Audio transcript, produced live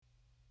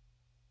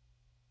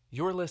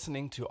You're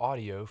listening to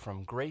audio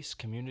from Grace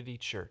Community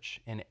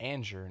Church in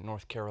Anger,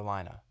 North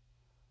Carolina.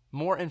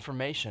 More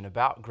information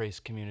about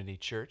Grace Community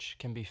Church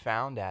can be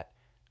found at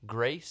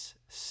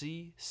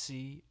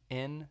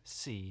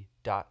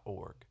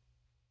graceccnc.org.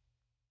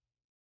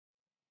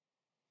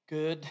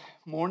 Good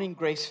morning,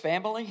 Grace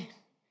family.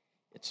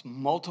 It's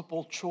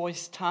multiple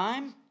choice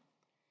time.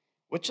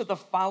 Which of the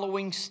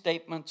following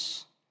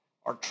statements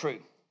are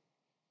true?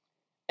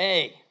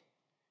 A,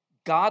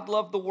 God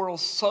loved the world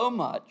so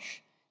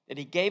much that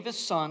he gave his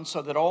son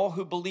so that all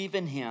who believe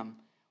in him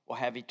will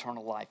have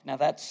eternal life. Now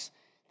that's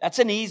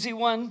an easy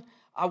one.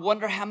 I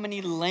wonder how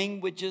many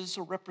languages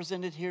are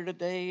represented here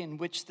today in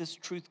which this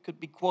truth could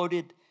be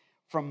quoted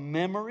from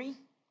memory.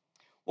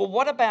 Well,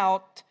 what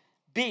about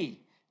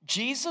B?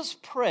 Jesus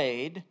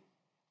prayed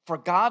for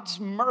God's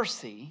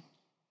mercy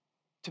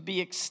to be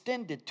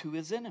extended to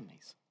his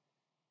enemies.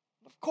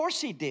 Of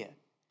course he did.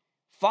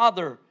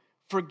 Father,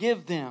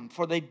 forgive them,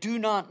 for they do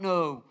not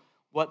know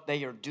what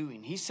they are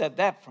doing. He said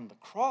that from the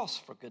cross,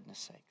 for goodness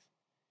sakes.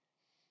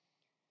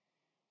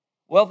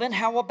 Well, then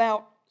how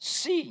about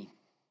C?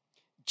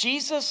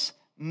 Jesus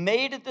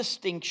made a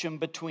distinction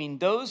between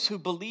those who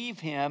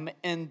believe him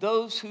and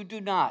those who do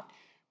not,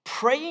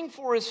 praying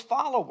for his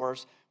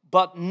followers,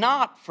 but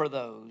not for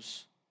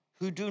those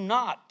who do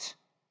not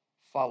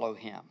follow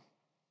him.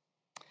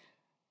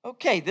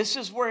 Okay, this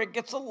is where it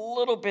gets a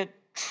little bit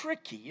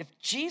tricky. If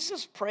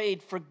Jesus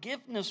prayed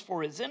forgiveness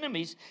for his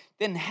enemies,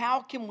 then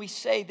how can we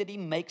say that he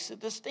makes a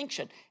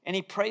distinction? And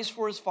he prays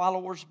for his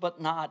followers,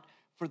 but not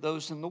for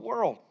those in the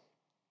world.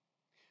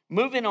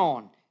 Moving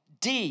on,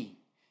 D,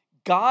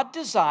 God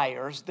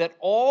desires that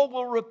all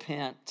will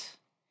repent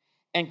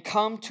and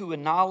come to a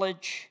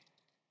knowledge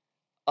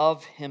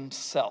of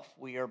himself.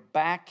 We are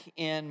back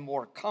in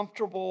more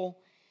comfortable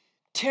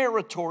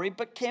territory,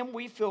 but can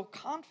we feel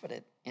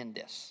confident in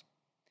this?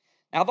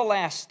 Now, the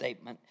last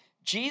statement,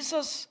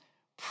 Jesus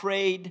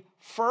prayed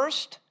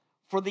first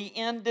with the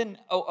end in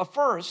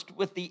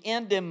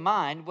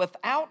mind,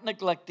 without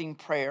neglecting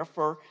prayer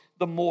for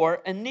the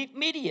more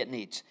immediate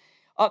needs.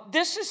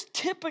 This is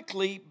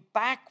typically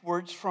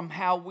backwards from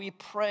how we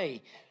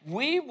pray.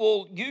 We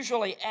will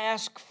usually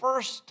ask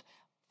first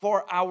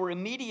for our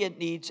immediate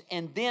needs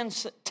and then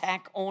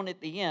tack on at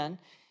the end,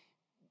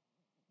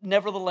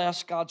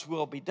 nevertheless, God's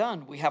will be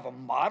done. We have a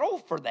model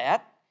for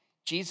that.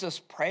 Jesus'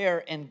 prayer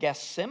in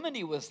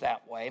Gethsemane was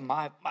that way.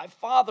 My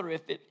Father,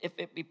 if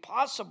it be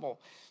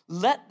possible,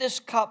 let this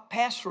cup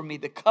pass from me,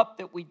 the cup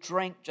that we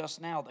drank just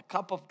now, the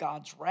cup of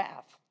God's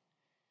wrath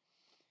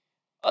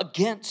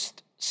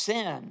against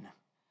sin.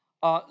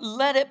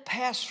 Let it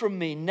pass from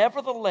me.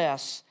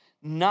 Nevertheless,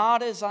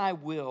 not as I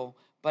will,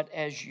 but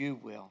as you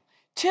will.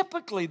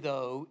 Typically,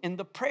 though, in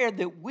the prayer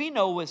that we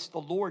know as the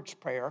Lord's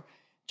Prayer,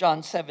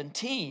 John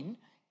 17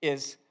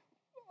 is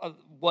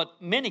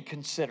what many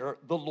consider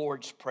the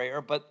Lord's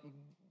Prayer, but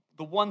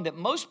the one that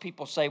most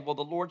people say, well,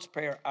 the Lord's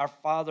Prayer, our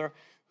Father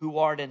who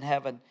art in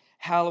heaven,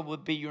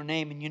 hallowed be your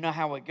name. And you know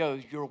how it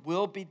goes. Your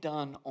will be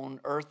done on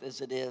earth as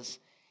it is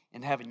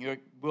in heaven. Your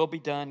will be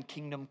done,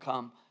 kingdom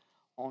come,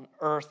 on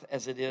earth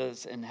as it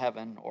is in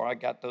heaven. Or I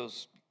got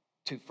those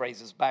two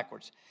phrases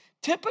backwards.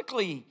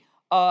 Typically,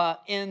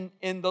 in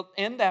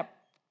that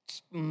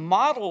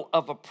model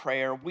of a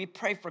prayer, we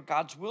pray for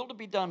God's will to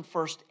be done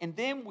first, and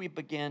then we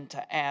begin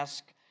to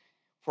ask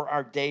for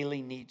our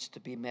daily needs to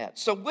be met.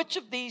 So which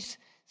of these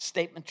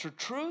statements are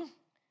true?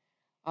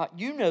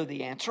 You know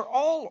the answer.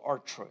 All are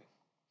true.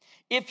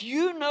 If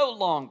you no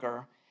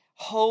longer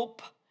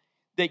hope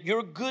that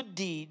your good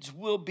deeds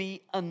will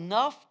be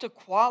enough to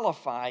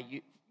qualify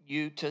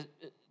you to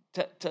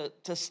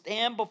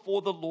stand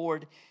before the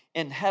Lord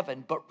in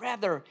heaven, but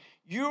rather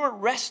you're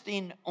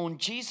resting on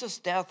Jesus'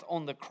 death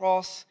on the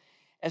cross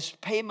as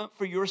payment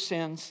for your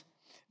sins,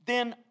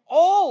 then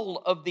all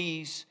of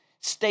these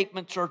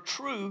statements are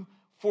true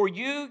for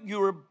you.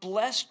 You're a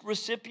blessed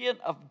recipient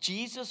of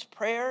Jesus'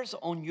 prayers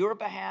on your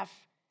behalf,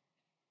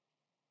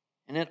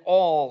 and it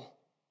all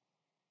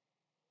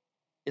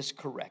is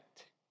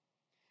correct.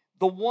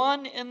 The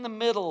one in the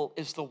middle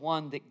is the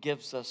one that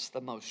gives us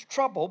the most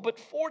trouble, but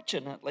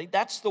fortunately,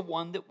 that's the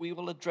one that we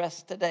will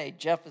address today.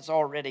 Jeff has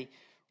already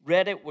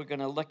read it. We're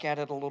going to look at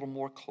it a little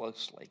more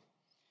closely.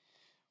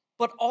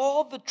 But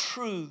all the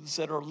truths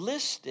that are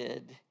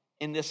listed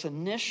in this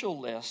initial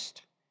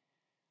list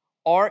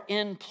are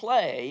in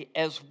play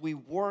as we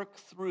work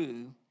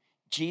through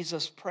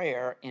Jesus'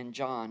 prayer in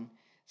John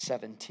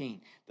 17.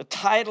 The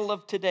title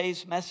of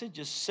today's message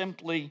is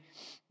simply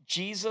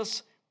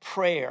Jesus'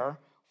 Prayer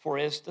for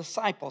his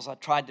disciples. I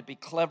tried to be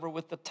clever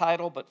with the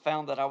title, but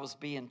found that I was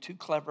being too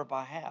clever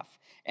by half.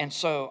 And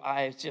so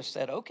I just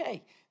said,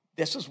 okay,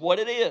 this is what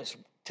it is.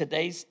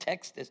 Today's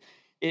text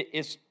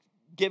is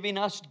giving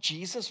us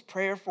Jesus'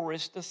 prayer for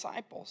his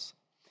disciples.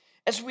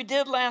 As we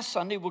did last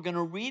Sunday, we're going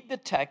to read the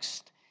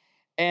text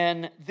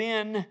and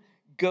then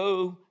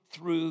go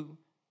through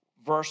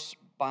verse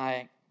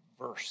by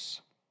verse.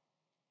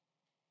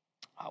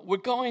 We're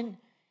going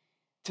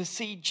to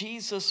see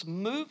Jesus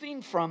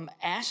moving from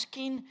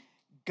asking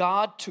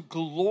God to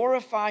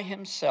glorify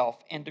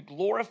himself and to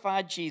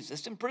glorify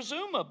Jesus, and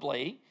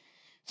presumably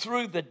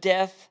through the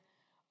death,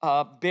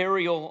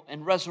 burial,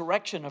 and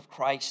resurrection of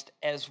Christ,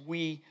 as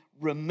we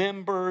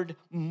remembered,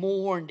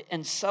 mourned,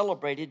 and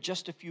celebrated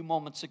just a few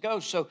moments ago.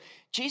 So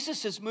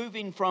Jesus is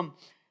moving from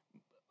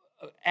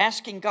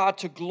asking God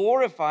to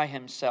glorify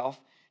himself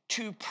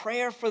to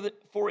prayer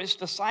for his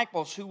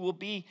disciples who will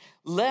be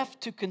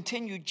left to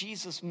continue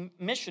Jesus'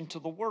 mission to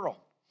the world.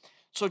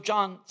 So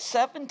John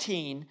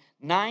 17,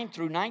 9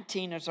 through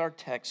 19 is our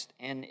text,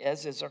 and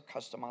as is our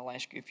custom, I'll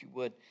ask you if you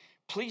would,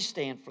 please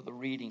stand for the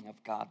reading of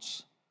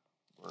God's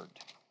word.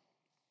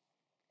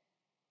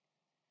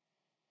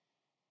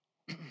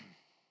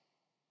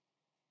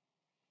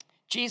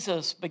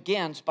 Jesus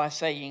begins by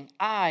saying,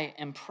 I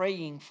am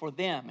praying for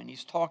them, and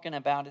he's talking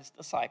about his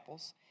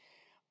disciples.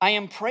 I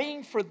am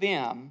praying for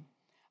them.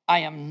 I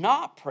am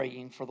not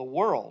praying for the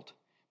world,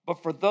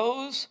 but for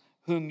those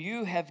whom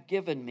you have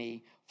given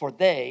me, for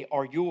they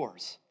are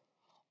yours.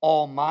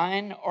 All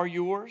mine are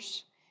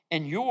yours,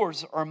 and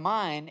yours are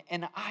mine,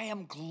 and I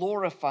am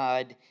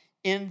glorified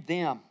in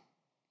them.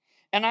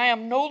 And I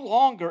am no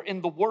longer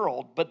in the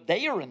world, but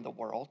they are in the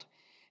world,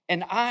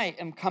 and I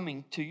am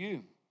coming to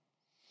you.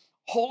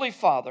 Holy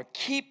Father,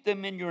 keep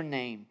them in your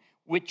name,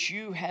 which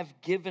you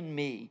have given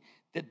me,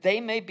 that they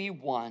may be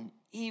one,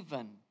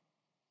 even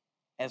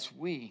as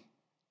we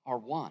are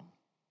one.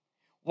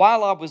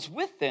 While I was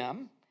with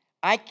them,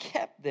 I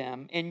kept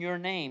them in your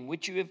name,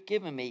 which you have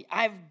given me.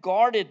 I've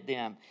guarded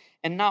them,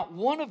 and not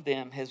one of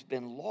them has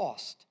been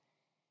lost,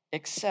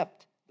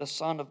 except the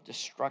son of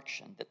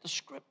destruction, that the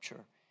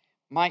scripture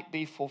might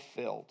be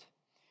fulfilled.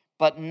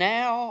 But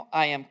now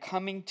I am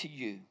coming to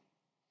you,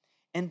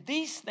 and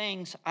these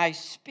things I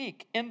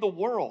speak in the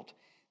world,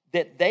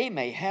 that they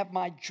may have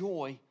my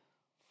joy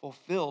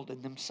fulfilled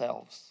in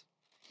themselves.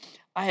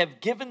 I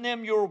have given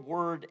them your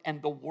word,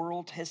 and the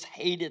world has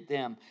hated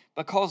them,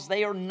 because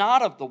they are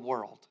not of the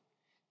world,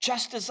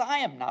 just as I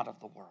am not of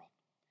the world.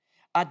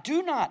 I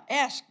do not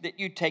ask that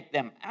you take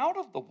them out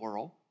of the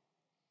world,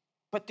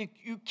 but that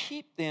you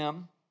keep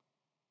them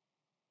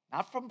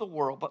not from the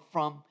world, but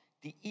from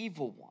the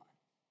evil one.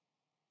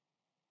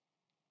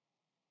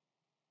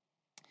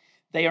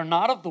 They are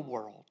not of the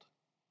world,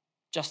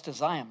 just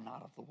as I am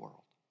not of the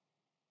world.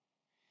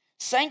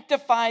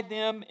 Sanctify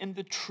them in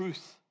the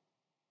truth.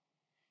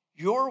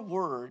 Your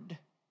word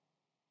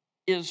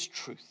is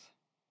truth.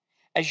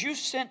 As you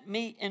sent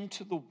me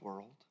into the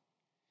world,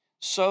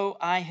 so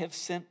I have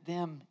sent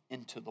them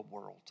into the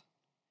world.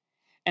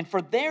 And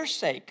for their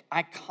sake,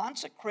 I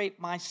consecrate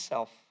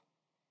myself,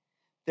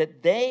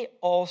 that they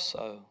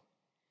also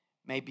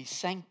may be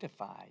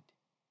sanctified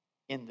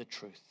in the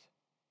truth.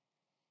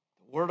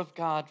 The word of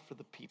God for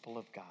the people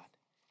of God.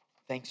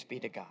 Thanks be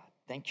to God.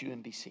 Thank you,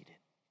 and be seated.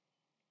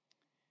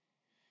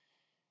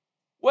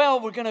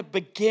 Well, we're going to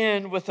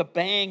begin with a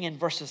bang in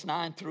verses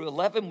 9 through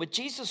 11 with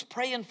Jesus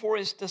praying for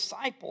his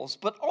disciples,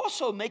 but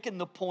also making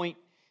the point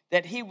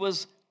that he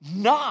was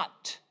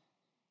not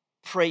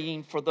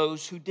praying for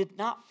those who did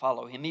not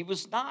follow him. He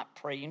was not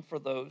praying for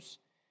those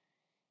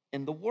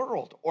in the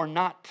world, or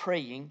not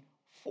praying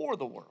for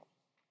the world.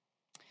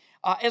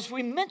 As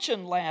we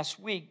mentioned last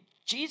week,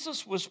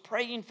 Jesus was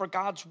praying for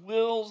God's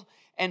will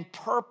and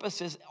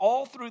purposes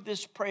all through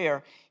this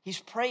prayer. He's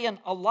praying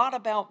a lot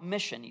about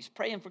mission. He's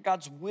praying for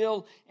God's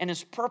will and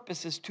his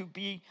purposes to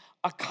be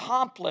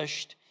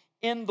accomplished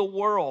in the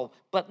world.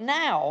 But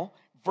now,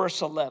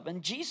 verse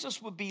 11,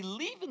 Jesus would be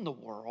leaving the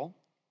world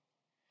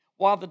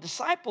while the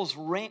disciples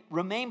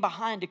remain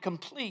behind to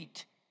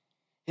complete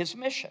his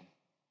mission.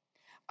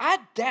 I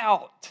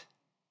doubt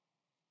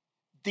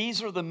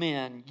these are the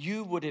men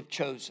you would have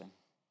chosen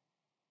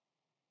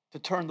to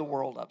turn the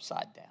world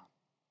upside down.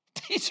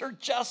 These are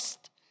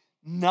just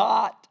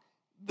not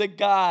the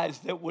guys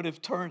that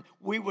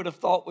we would have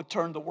thought would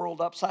turn the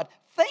world upside.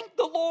 Thank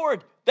the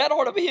Lord. That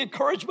ought to be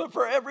encouragement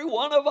for every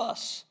one of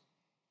us.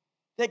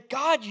 That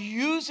God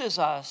uses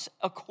us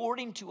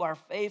according to our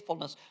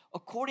faithfulness,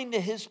 according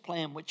to his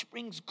plan, which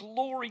brings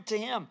glory to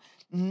him,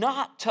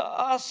 not to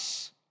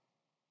us.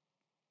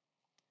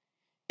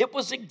 It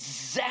was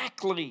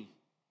exactly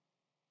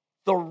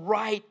the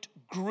right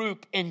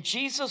group, and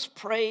Jesus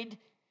prayed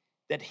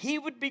that he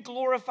would be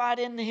glorified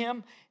in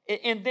them,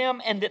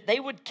 and that they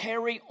would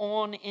carry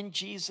on in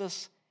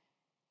Jesus'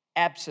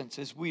 absence,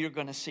 as we are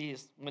going to see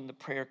when the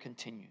prayer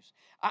continues.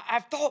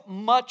 I've thought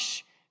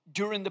much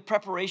during the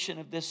preparation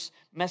of this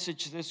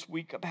message this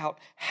week about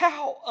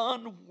how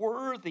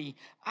unworthy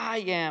I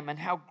am and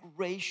how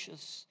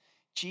gracious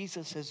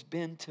Jesus has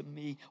been to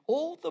me.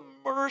 Oh, the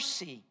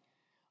mercy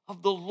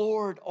of the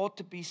Lord ought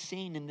to be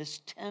seen in this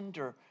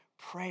tender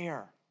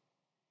prayer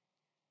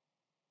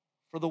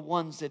for the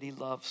ones that he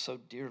loves so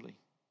dearly.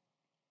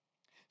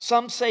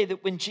 Some say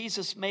that when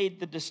Jesus made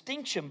the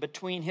distinction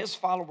between his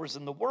followers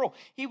and the world,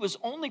 he was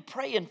only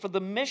praying for the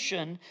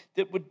mission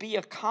that would be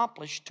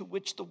accomplished to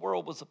which the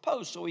world was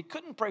opposed. So he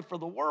couldn't pray for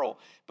the world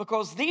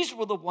because these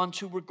were the ones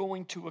who were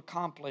going to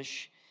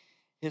accomplish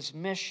his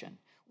mission.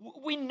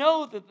 We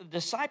know that the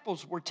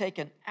disciples were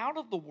taken out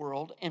of the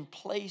world and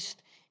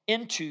placed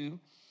into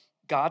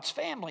God's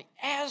family,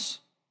 as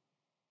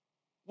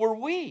were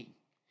we.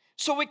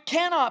 So it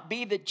cannot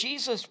be that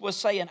Jesus was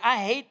saying, I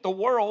hate the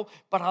world,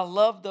 but I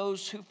love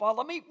those who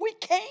follow me. We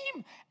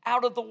came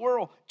out of the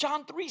world.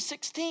 John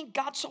 3:16,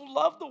 God so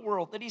loved the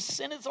world that he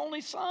sent his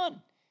only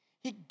son.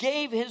 He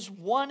gave his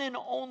one and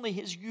only,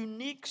 his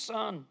unique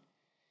son,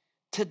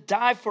 to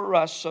die for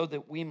us so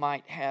that we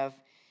might have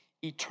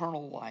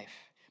eternal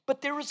life.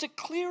 But there is a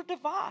clear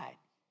divide,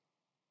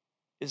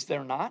 is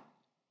there not,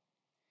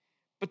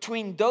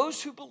 between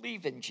those who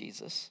believe in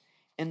Jesus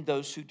and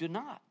those who do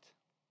not.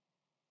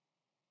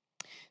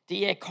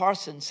 D.A.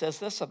 Carson says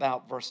this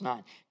about verse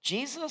 9.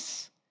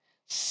 Jesus'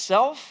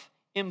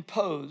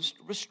 self-imposed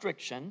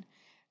restriction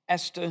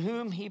as to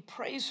whom he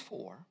prays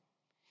for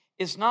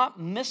is not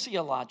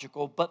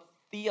missiological, but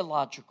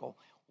theological.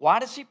 Why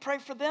does he pray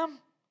for them?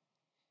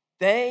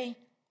 They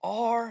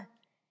are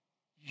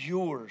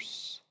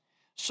yours.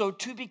 So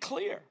to be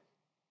clear,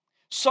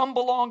 some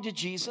belong to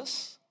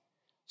Jesus,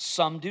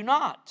 some do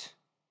not.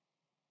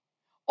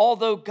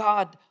 Although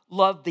God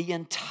loved the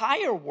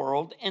entire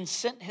world and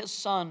sent his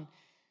son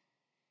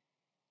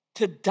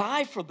to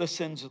die for the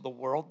sins of the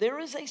world, there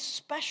is a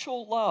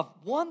special love,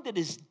 one that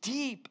is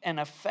deep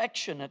and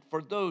affectionate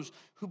for those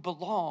who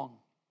belong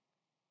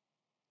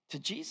to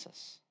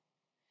Jesus.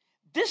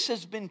 This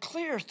has been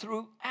clear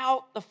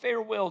throughout the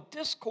farewell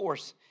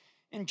discourse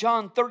in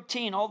John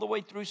 13 all the way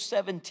through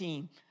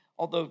 17,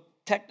 although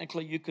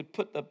technically you could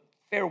put the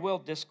farewell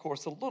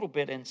discourse a little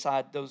bit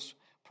inside those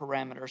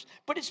parameters.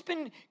 But it's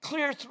been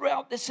clear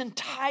throughout this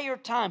entire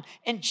time.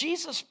 And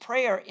Jesus'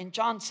 prayer in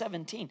John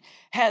 17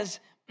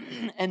 has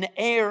an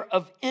air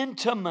of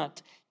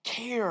intimate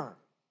care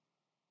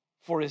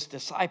for his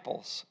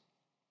disciples.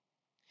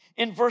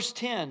 In verse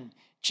 10,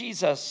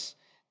 Jesus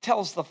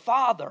tells the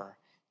Father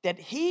that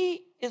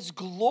he is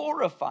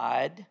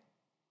glorified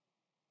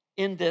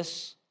in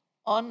this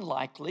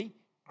unlikely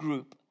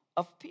group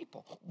of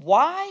people.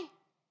 Why?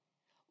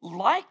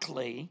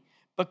 Likely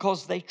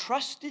because they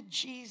trusted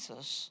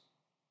Jesus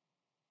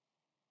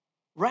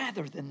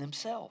rather than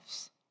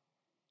themselves.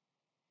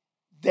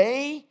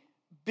 They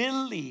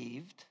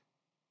believed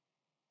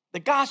the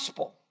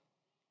gospel.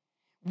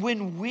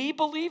 When we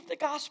believe the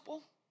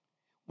gospel,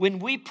 when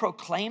we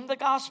proclaim the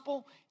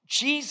gospel,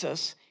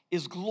 Jesus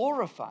is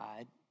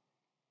glorified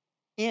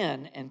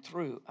in and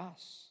through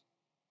us.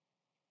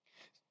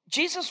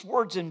 Jesus'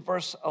 words in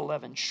verse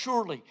 11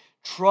 surely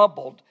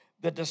troubled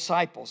the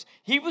disciples.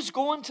 He was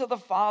going to the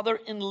Father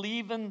and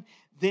leaving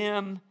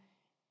them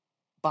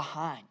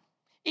behind.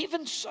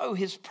 Even so,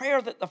 his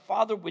prayer that the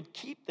Father would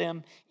keep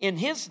them in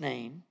his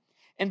name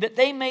and that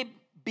they may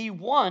be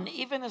one,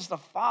 even as the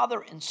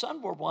Father and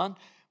Son were one,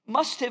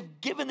 must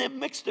have given them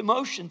mixed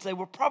emotions. They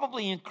were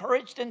probably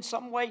encouraged in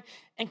some way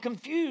and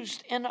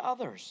confused in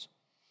others.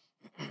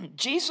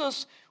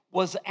 Jesus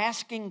was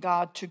asking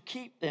God to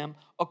keep them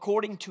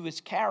according to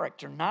his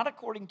character, not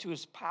according to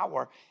his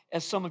power,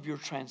 as some of your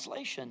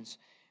translations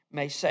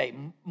may say.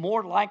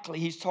 More likely,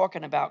 he's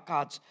talking about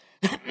God's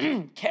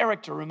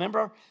character.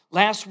 Remember,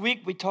 last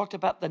week we talked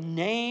about the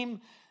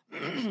name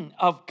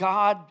of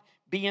God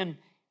being,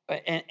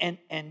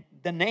 and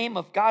the name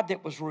of God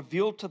that was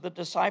revealed to the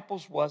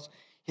disciples was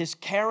his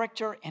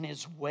character and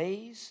his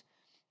ways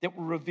that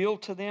were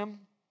revealed to them.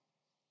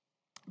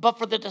 But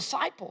for the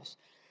disciples,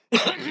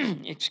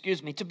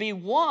 excuse me, to be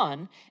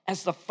one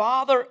as the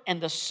Father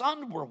and the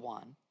Son were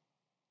one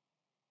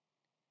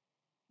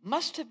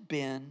must have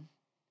been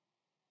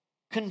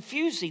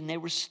confusing. They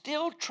were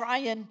still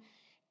trying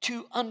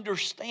to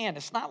understand.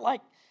 It's not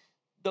like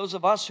those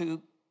of us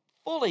who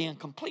fully and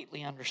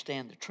completely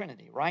understand the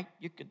Trinity, right?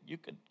 You could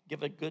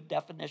give a good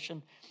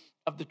definition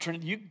of the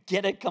Trinity. You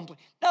get it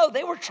completely. No,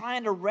 they were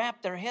trying to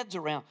wrap their heads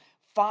around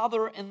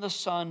Father and the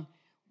Son.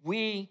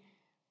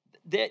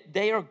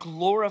 They are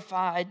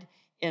glorified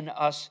in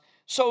us.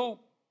 So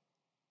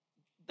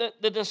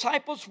the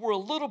disciples were a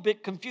little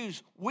bit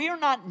confused. We are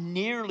not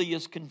nearly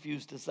as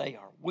confused as they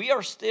are. We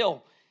are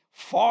still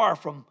far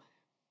from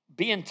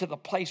being to the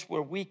place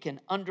where we can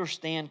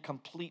understand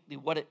completely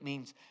what it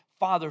means.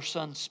 Father,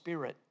 Son,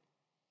 Spirit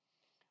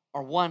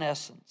are one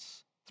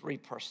essence, three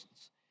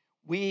persons.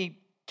 We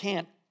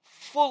can't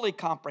fully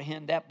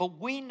comprehend that, but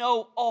we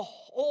know a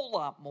whole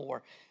lot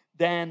more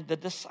than the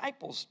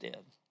disciples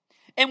did.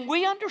 And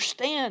we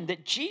understand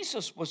that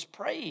Jesus was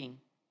praying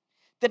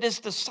that his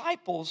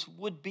disciples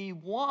would be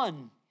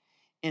one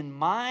in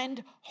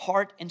mind,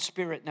 heart, and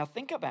spirit. Now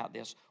think about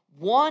this.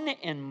 One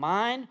in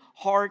mind,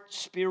 heart,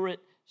 spirit,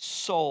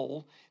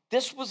 soul.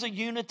 This was a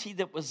unity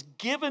that was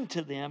given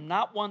to them,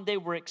 not one they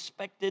were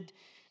expected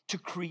to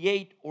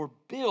create or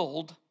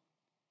build,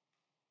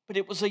 but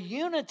it was a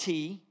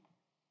unity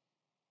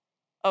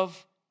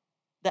of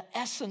the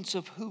essence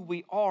of who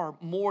we are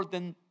more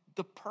than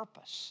the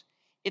purpose.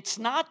 It's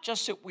not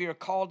just that we are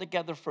called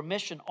together for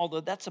mission,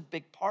 although that's a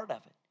big part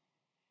of it.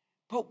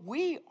 But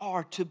we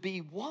are to be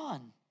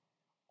one,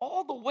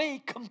 all the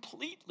way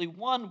completely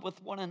one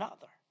with one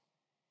another.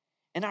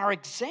 And our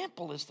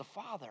example is the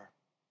Father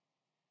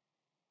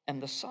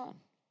and the Son.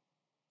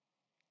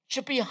 It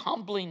should be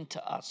humbling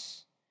to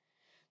us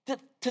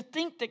to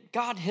think that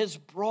God has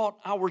brought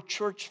our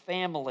church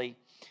family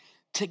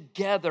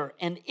together,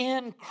 and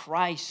in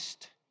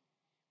Christ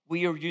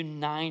we are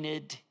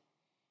united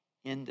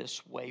in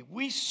this way.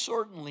 We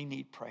certainly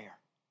need prayer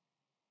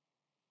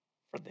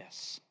for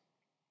this.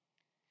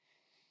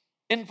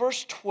 In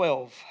verse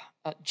 12,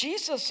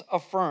 Jesus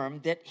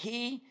affirmed that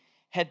he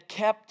had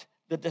kept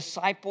the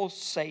disciples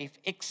safe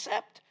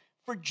except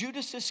for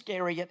Judas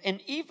Iscariot,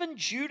 and even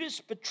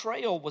Judas'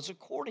 betrayal was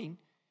according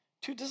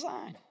to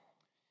design.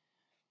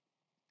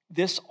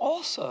 This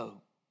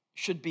also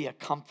should be a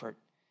comfort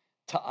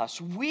to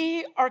us.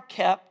 We are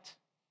kept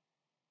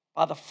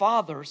by the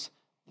Father's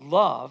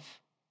love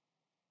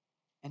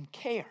and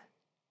care.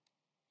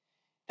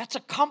 That's a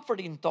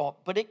comforting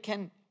thought, but it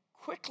can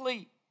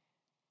quickly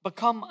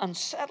become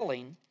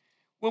unsettling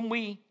when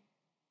we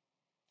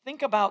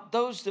think about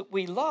those that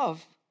we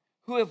love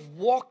who have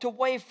walked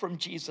away from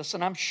Jesus.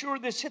 And I'm sure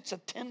this hits a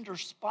tender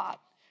spot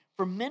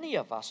for many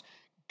of us.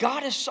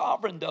 God is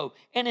sovereign, though,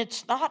 and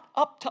it's not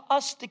up to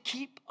us to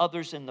keep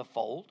others in the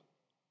fold.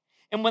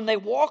 And when they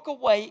walk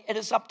away, it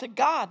is up to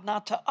God,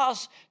 not to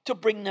us, to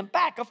bring them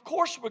back. Of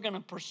course we're going to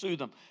pursue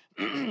them.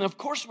 Of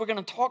course we're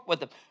going to talk with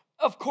them.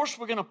 Of course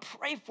we're going to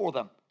pray for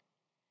them.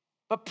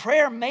 But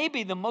prayer may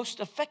be the most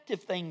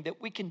effective thing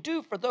that we can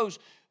do for those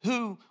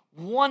who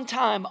one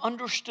time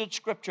understood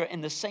Scripture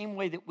in the same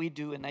way that we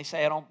do, and they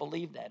say, I don't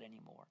believe that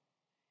anymore.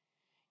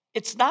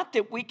 It's not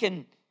that we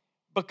can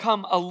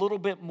become a little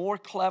bit more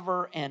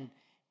clever and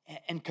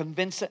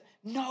convince it.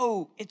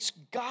 No, it's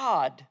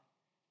God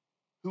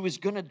who is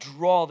going to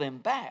draw them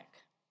back.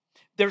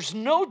 There's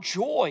no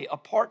joy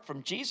apart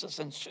from Jesus,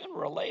 and sooner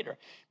or later,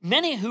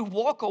 many who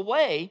walk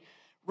away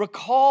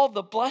recall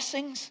the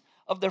blessings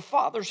of their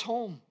Father's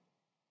home,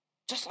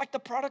 just like the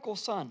prodigal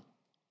son.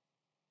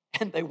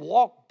 And they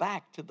walk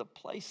back to the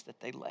place that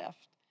they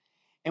left.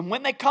 And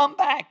when they come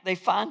back, they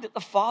find that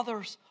the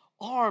Father's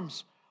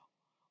arms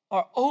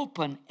are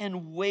open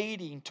and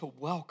waiting to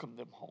welcome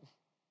them home.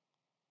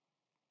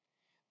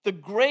 The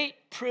great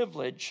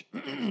privilege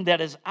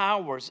that is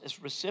ours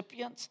as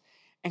recipients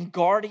and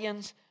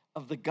guardians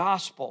of the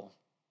gospel.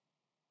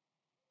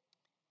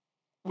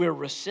 We're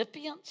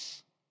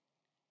recipients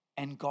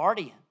and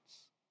guardians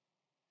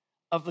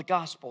of the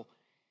gospel.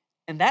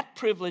 And that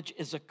privilege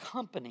is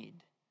accompanied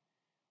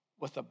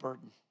with a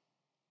burden.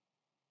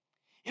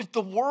 If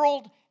the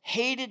world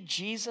hated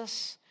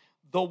Jesus,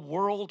 the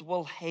world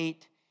will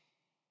hate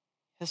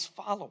his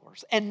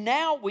followers. And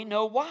now we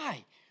know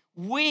why.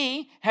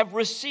 We have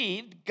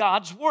received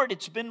God's word.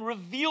 It's been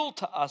revealed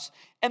to us.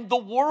 And the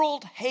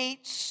world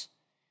hates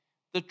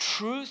the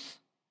truth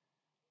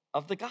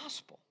of the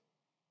gospel.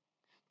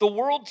 The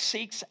world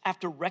seeks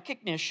after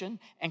recognition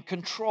and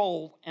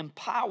control and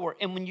power.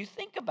 And when you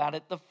think about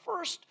it, the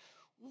first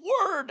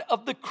word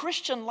of the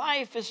Christian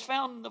life is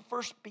found in the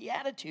first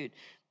beatitude.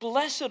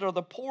 Blessed are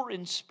the poor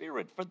in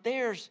spirit, for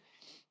theirs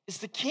is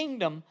the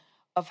kingdom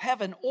of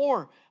heaven.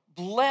 Or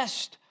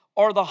blessed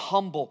are the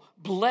humble.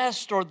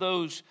 Blessed are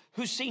those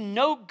who see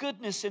no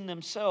goodness in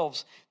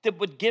themselves that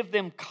would give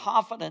them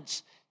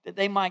confidence that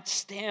they might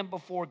stand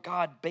before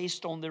God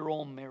based on their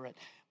own merit.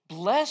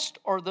 Blessed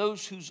are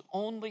those whose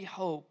only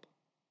hope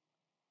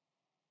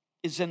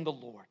is in the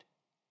Lord.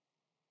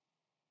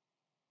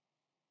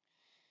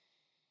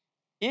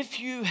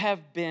 If you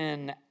have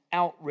been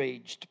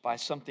outraged by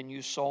something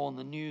you saw on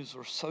the news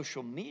or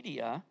social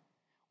media,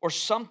 or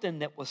something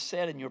that was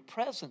said in your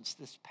presence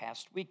this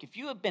past week, if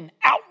you have been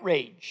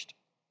outraged,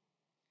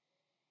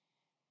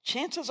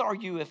 chances are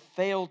you have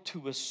failed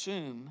to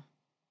assume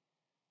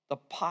the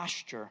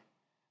posture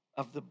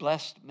of the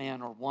blessed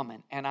man or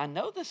woman. And I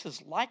know this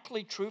is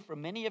likely true for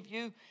many of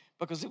you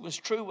because it was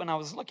true when I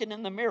was looking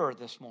in the mirror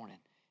this morning.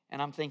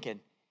 And I'm thinking,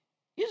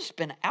 you've just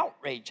been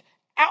outraged.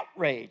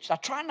 Outraged. I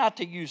try not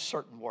to use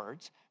certain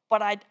words,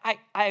 but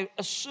I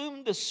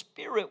assume the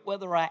spirit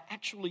whether I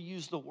actually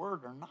use the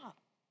word or not.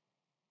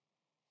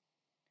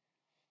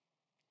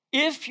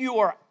 If you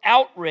are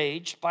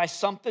outraged by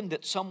something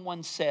that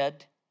someone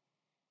said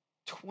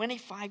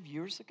 25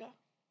 years ago,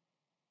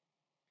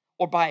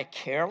 or by a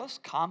careless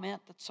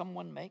comment that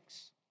someone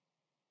makes,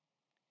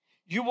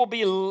 you will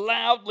be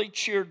loudly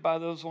cheered by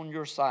those on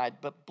your side.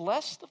 But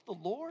blessed of the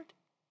Lord,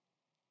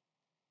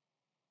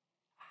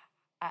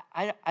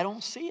 I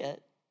don't see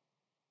it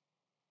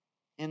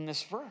in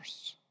this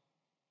verse.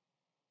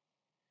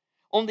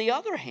 On the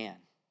other hand,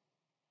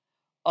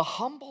 a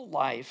humble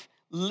life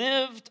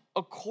lived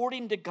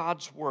according to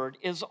God's word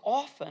is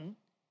often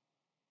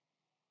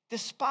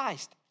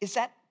despised. Is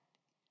that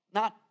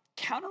not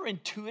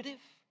counterintuitive?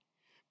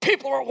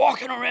 People are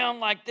walking around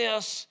like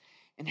this,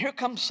 and here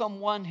comes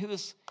someone who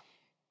is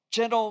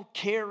gentle,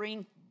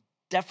 caring,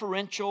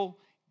 deferential,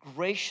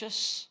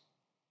 gracious,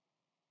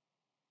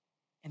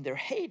 and they're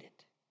hated.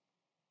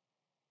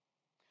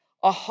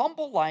 A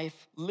humble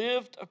life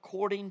lived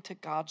according to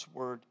God's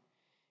word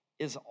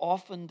is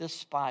often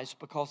despised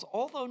because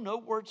although no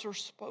words are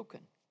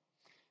spoken,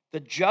 the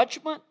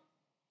judgment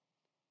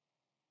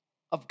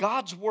of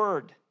God's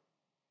word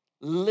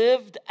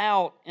lived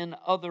out in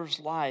others'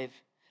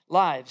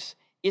 lives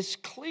is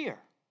clear.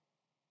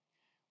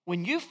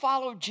 When you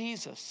follow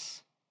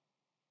Jesus,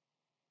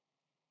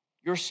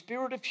 your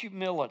spirit of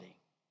humility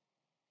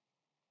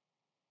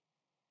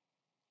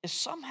is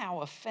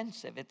somehow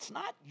offensive. It's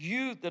not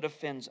you that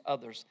offends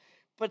others,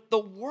 but the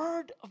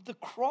word of the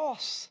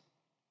cross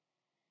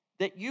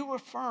that you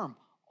affirm.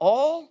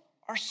 All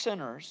are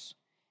sinners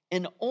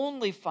and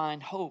only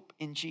find hope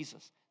in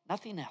Jesus,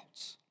 nothing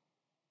else.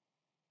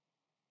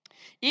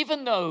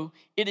 Even though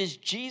it is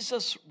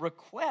Jesus'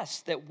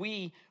 request that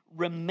we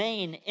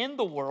remain in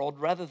the world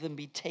rather than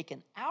be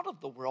taken out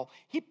of the world,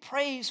 he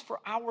prays for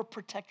our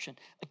protection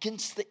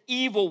against the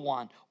evil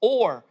one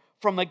or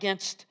from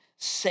against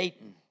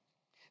Satan.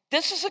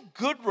 This is a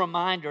good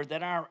reminder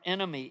that our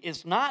enemy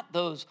is not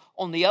those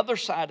on the other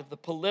side of the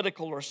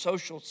political or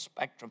social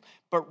spectrum,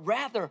 but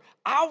rather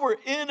our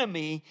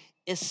enemy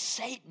is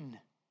Satan.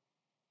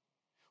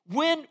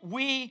 When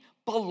we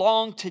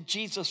belong to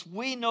Jesus,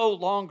 we no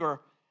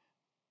longer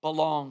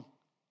belong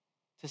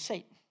to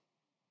Satan.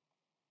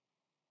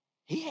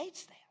 He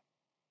hates that.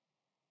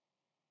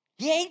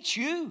 He hates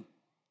you.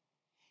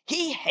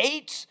 He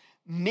hates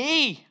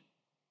me.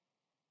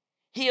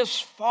 He is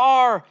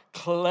far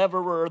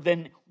cleverer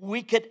than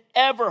we could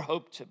ever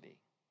hope to be.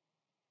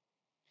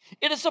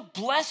 It is a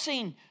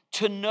blessing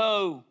to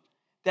know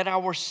that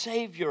our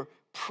Savior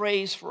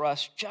prays for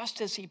us just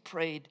as he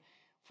prayed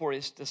for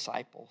his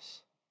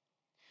disciples.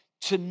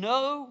 To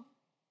know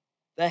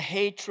the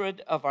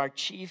hatred of our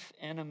chief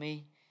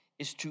enemy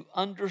is to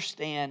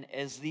understand,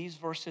 as these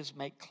verses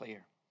make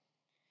clear,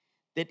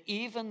 that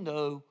even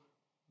though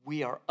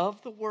we are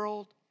of the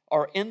world,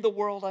 or in the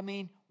world,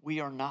 we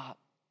are not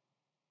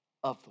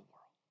of the world.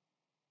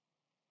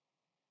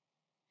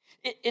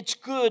 It's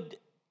good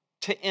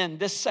to end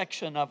this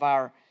section of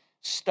our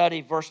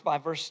study, verse by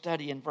verse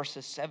study, in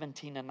verses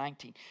 17 and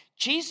 19.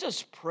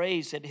 Jesus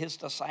prays that his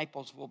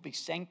disciples will be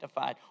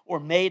sanctified or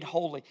made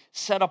holy,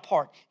 set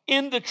apart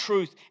in the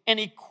truth, and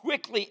he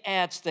quickly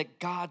adds that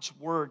God's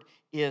word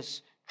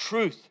is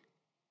truth.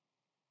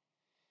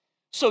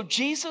 So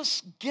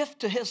Jesus'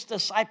 gift to his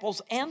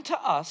disciples and to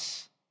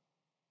us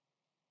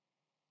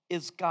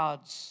is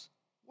God's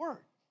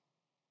word.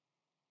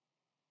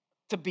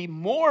 To be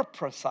more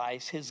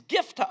precise, his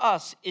gift to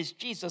us is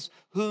Jesus,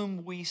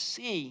 whom we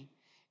see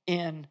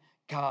in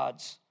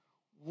God's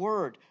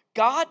word.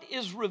 God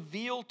is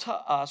revealed to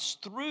us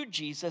through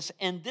Jesus,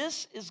 and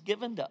this is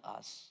given to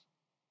us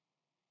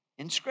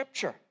in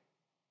Scripture.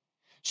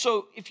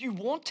 So if you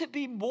want to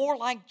be more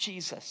like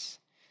Jesus,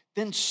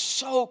 then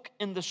soak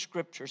in the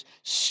Scriptures,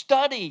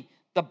 study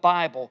the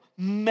Bible,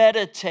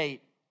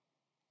 meditate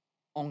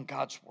on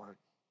God's word.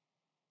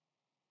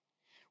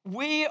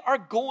 We are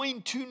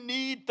going to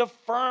need the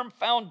firm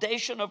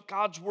foundation of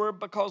God's word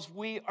because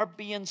we are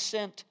being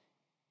sent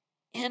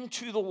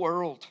into the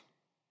world.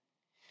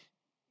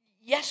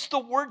 Yes, the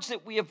words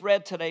that we have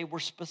read today were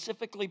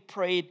specifically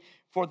prayed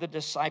for the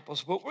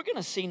disciples. But we're going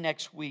to see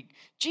next week,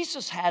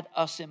 Jesus had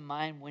us in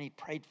mind when he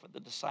prayed for the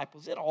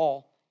disciples. It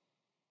all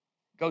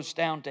goes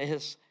down to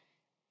his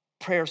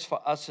prayers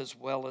for us as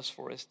well as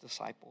for his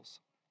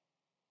disciples.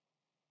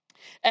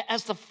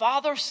 As the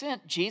Father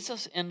sent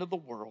Jesus into the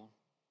world,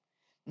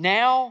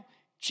 now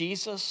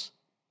Jesus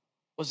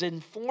was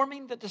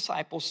informing the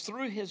disciples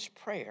through his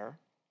prayer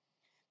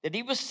that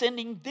he was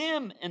sending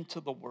them into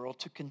the world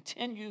to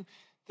continue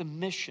the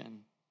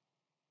mission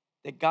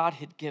that God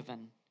had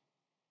given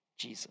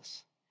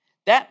Jesus.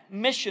 That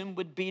mission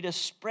would be to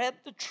spread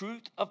the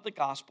truth of the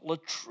gospel, a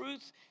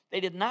truth they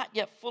did not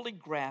yet fully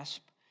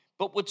grasp,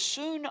 but would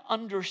soon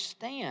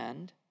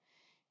understand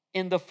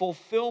in the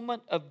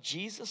fulfillment of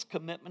Jesus'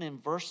 commitment in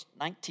verse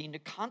 19 to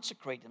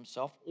consecrate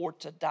himself or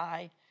to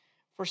die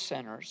for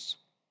sinners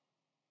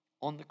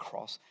on the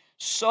cross.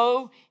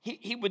 So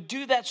he would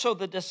do that so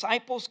the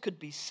disciples could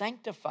be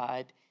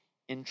sanctified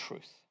in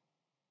truth.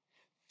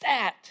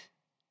 That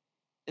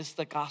is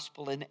the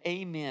gospel, and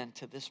amen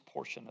to this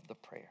portion of the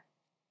prayer.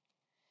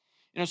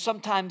 You know,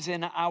 sometimes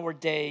in our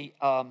day,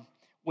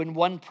 when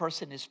one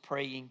person is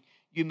praying,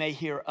 you may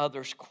hear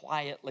others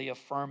quietly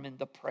affirming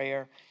the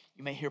prayer.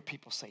 You may hear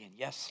people saying,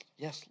 yes,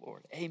 yes,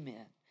 Lord,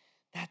 amen.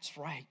 That's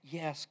right.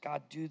 Yes,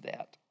 God, do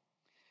that.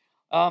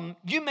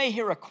 You may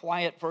hear a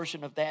quiet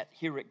version of that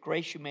here at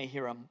Grace. You may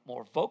hear a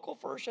more vocal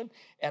version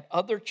at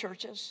other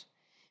churches.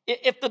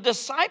 If the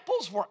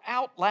disciples were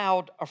out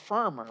loud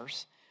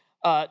affirmers,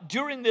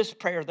 during this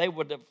prayer, they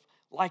would have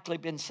likely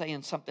been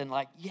saying something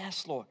like,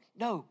 yes, Lord.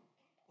 No,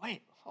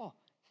 wait,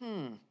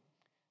 I'm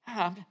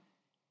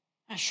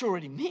not sure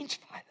what he means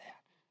by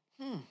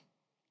that.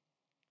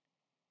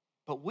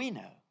 But we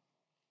know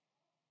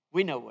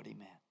what he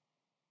meant.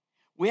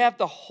 We have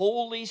the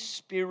Holy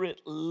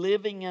Spirit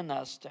living in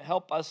us to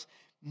help us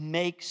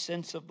make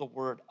sense of the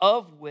word,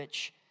 of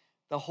which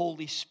the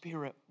Holy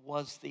Spirit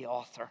was the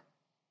author.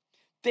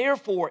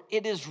 Therefore,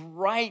 it is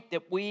right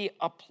that we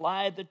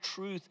apply the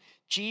truth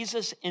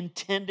Jesus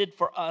intended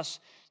for us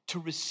to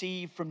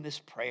receive from this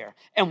prayer.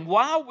 And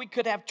while we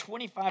could have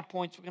 25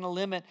 points, we're going to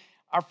limit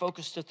our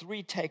focus to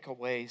 3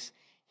 takeaways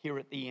here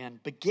at the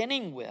end,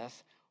 beginning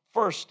with,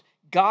 first,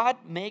 God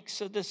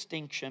makes a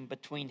distinction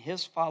between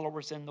his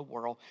followers in the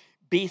world.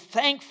 Be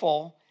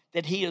thankful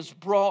that He has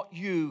brought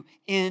you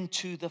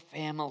into the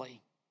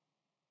family.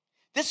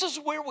 This is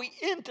where we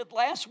ended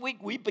last week.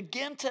 We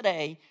begin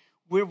today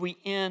where we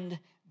end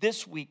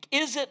this week.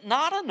 Is it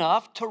not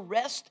enough to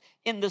rest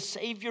in the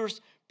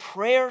Savior's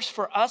prayers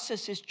for us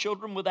as His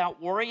children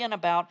without worrying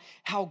about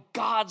how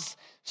God's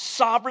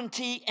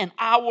sovereignty and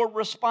our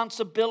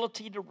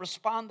responsibility to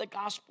respond to the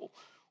gospel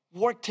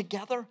work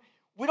together?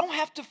 We don't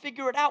have to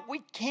figure it out.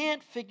 We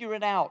can't figure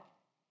it out.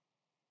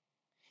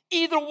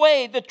 Either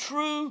way, the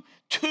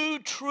two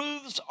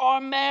truths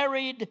are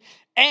married.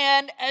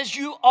 And as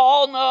you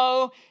all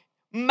know,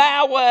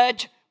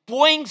 marriage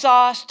brings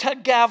us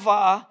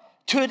together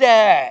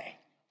today.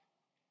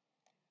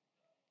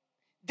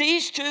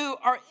 These two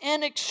are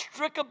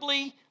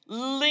inextricably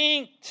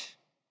linked.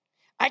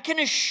 I can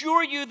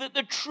assure you that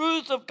the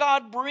truth of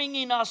God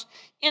bringing us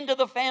into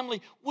the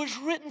family was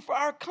written for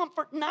our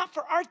comfort, not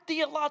for our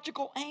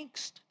theological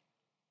angst.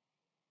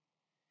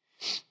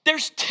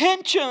 There's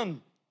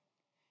tension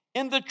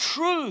in the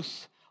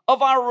truth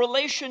of our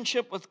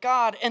relationship with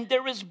God, and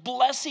there is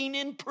blessing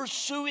in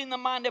pursuing the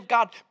mind of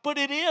God, but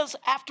it is,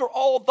 after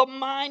all, the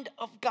mind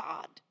of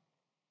God.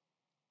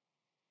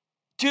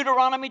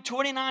 Deuteronomy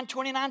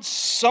 29:29,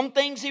 some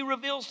things He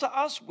reveals to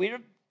us, we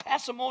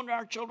pass them on to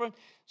our children.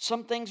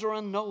 Some things are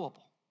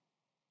unknowable.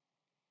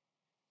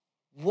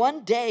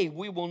 One day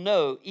we will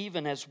know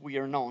even as we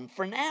are known.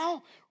 For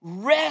now,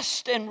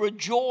 rest and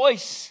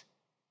rejoice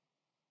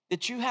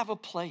that you have a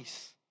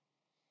place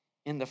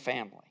in the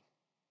family.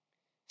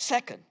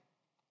 Second,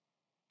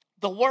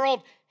 the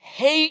world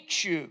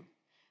hates you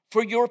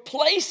for your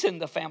place in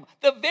the family.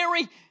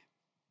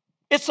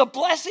 It's a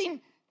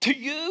blessing to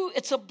you.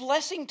 It's a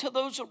blessing to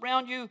those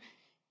around you.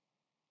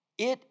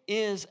 It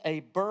is a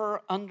burr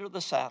under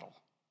the saddle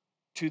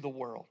to the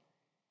world.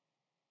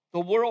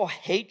 The world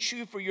hates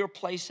you for your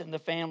place in the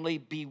family.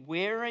 Be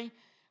wary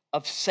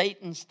of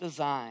Satan's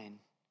design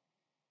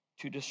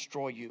to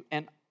destroy you.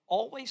 And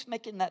always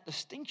making that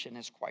distinction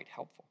is quite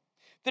helpful.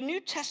 The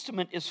New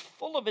Testament is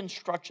full of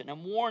instruction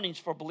and warnings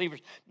for believers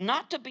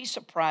not to be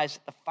surprised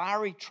at the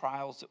fiery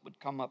trials that would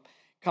come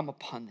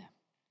upon them.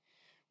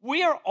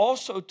 We are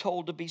also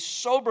told to be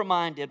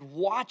sober-minded,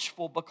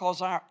 watchful,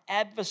 because our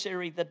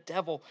adversary, the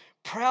devil,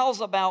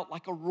 prowls about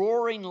like a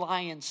roaring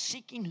lion,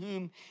 seeking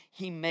whom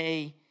he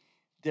may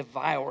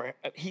devour.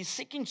 He's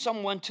seeking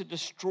someone to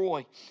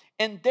destroy.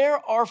 And there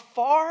are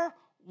far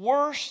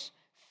worse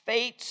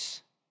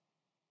fates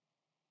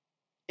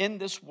in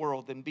this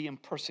world than being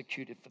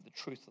persecuted for the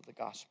truth of the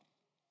gospel.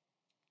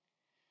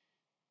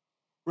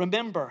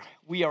 Remember,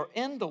 we are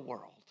in the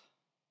world,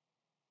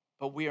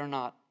 but we are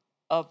not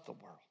of the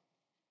world.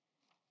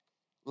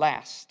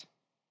 Last,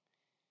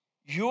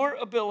 your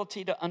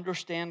ability to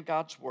understand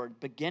God's word,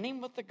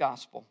 beginning with the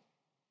gospel,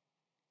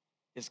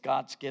 is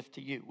God's gift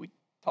to you. We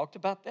talked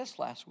about this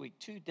last week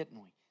too, didn't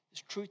we?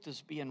 This truth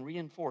is being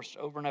reinforced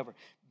over and over.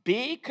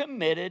 Be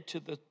committed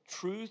to the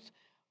truth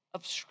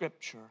of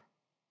Scripture,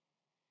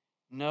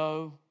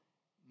 no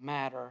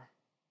matter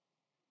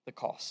the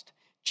cost.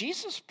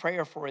 Jesus'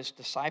 prayer for His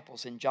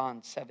disciples in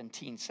John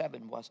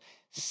 17:7 was,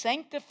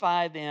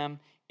 sanctify them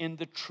in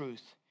the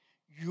truth.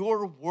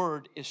 Your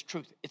word is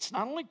truth. It's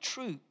not only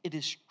true, it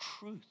is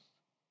truth.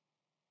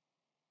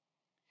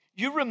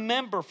 You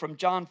remember from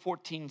John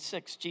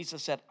 14:6,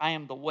 Jesus said, I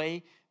am the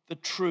way, the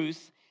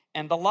truth,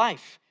 and the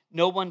life.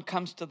 No one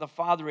comes to the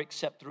Father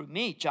except through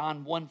me.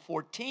 John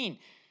 1:14,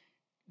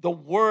 the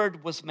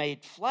Word was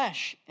made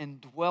flesh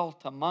and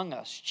dwelt among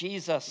us.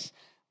 Jesus,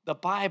 the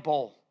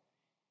Bible,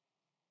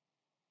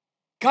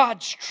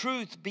 God's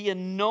truth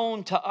being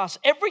known to us.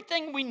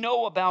 Everything we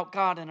know about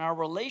God and our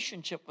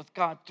relationship with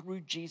God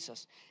through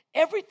Jesus,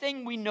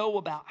 everything we know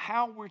about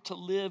how we're to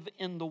live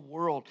in the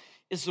world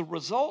is the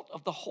result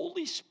of the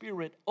Holy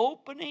Spirit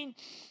opening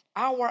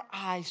our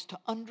eyes to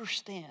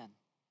understand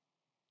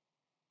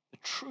the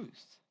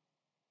truth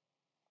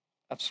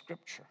of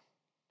Scripture.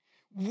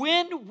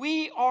 When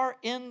we are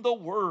in the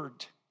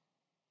Word,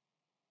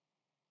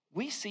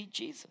 we see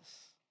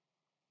Jesus.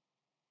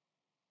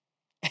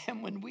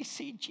 And when we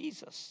see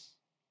Jesus,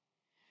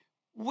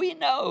 we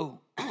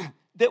know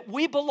that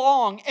we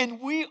belong and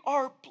we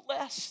are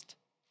blessed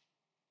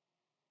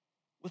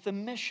with a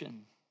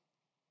mission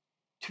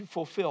to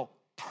fulfill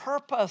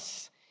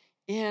purpose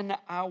in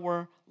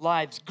our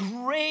lives.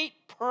 Great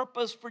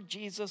purpose for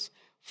Jesus'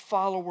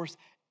 followers.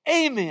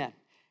 Amen.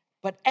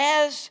 But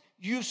as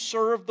you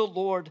serve the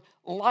Lord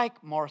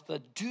like Martha,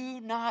 do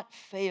not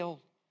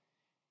fail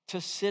to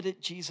sit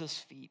at Jesus'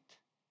 feet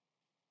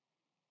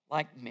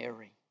like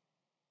Mary,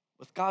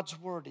 with God's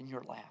word in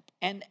your lap.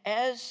 And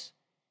as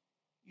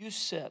you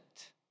sit,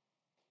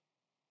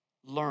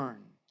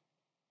 learn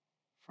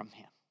from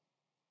Him.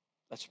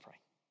 Let's pray.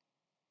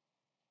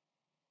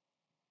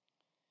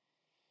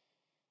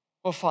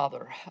 Well,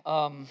 Father,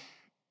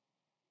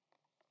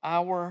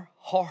 our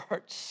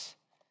hearts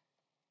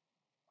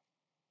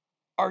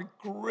are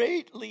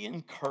greatly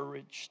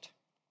encouraged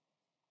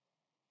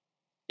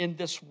in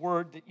this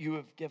word that you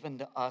have given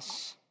to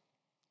us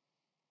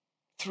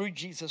through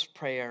Jesus'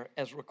 prayer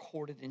as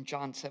recorded in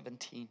John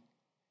 17.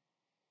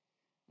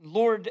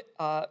 Lord,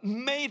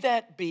 may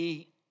that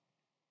be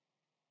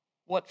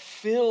what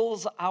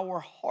fills our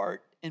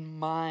heart and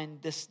mind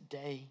this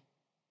day.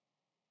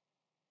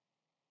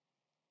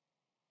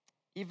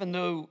 Even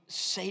though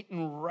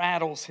Satan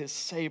rattles his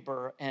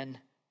saber and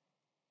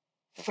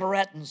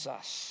threatens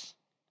us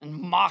and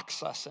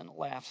mocks us and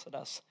laughs at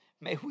us,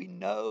 may we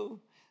know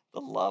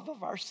the love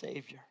of our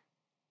Savior.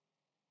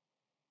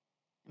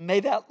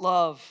 May that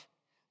love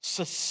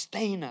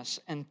sustain us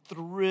and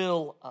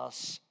thrill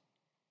us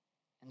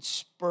and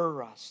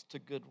spur us to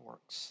good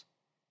works,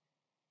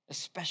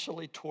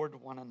 especially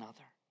toward one another.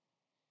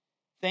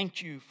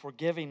 Thank you for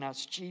giving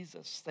us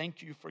Jesus.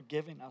 Thank you for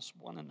giving us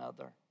one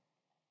another.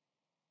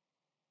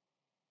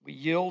 We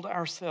yield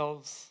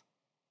ourselves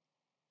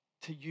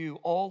to you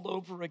all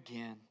over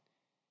again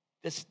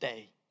this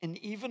day, and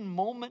even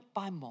moment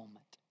by moment.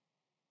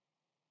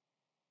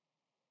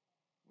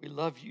 We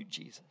love you,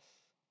 Jesus.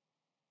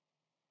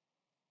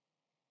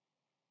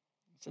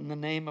 It's in the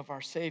name of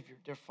our Savior,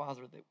 dear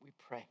Father, that we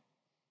pray.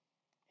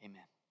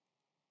 Amen.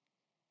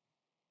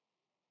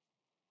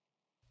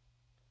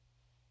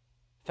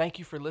 Thank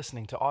you for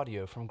listening to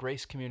audio from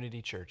Grace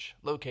Community Church,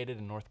 located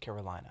in North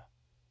Carolina.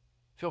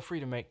 Feel free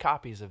to make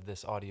copies of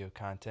this audio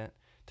content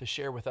to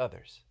share with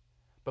others,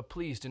 but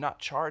please do not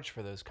charge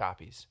for those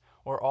copies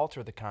or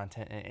alter the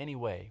content in any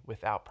way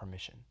without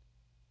permission.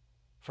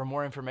 For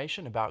more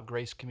information about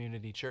Grace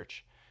Community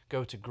Church,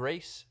 go to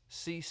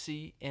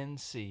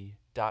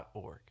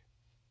graceccnc.org.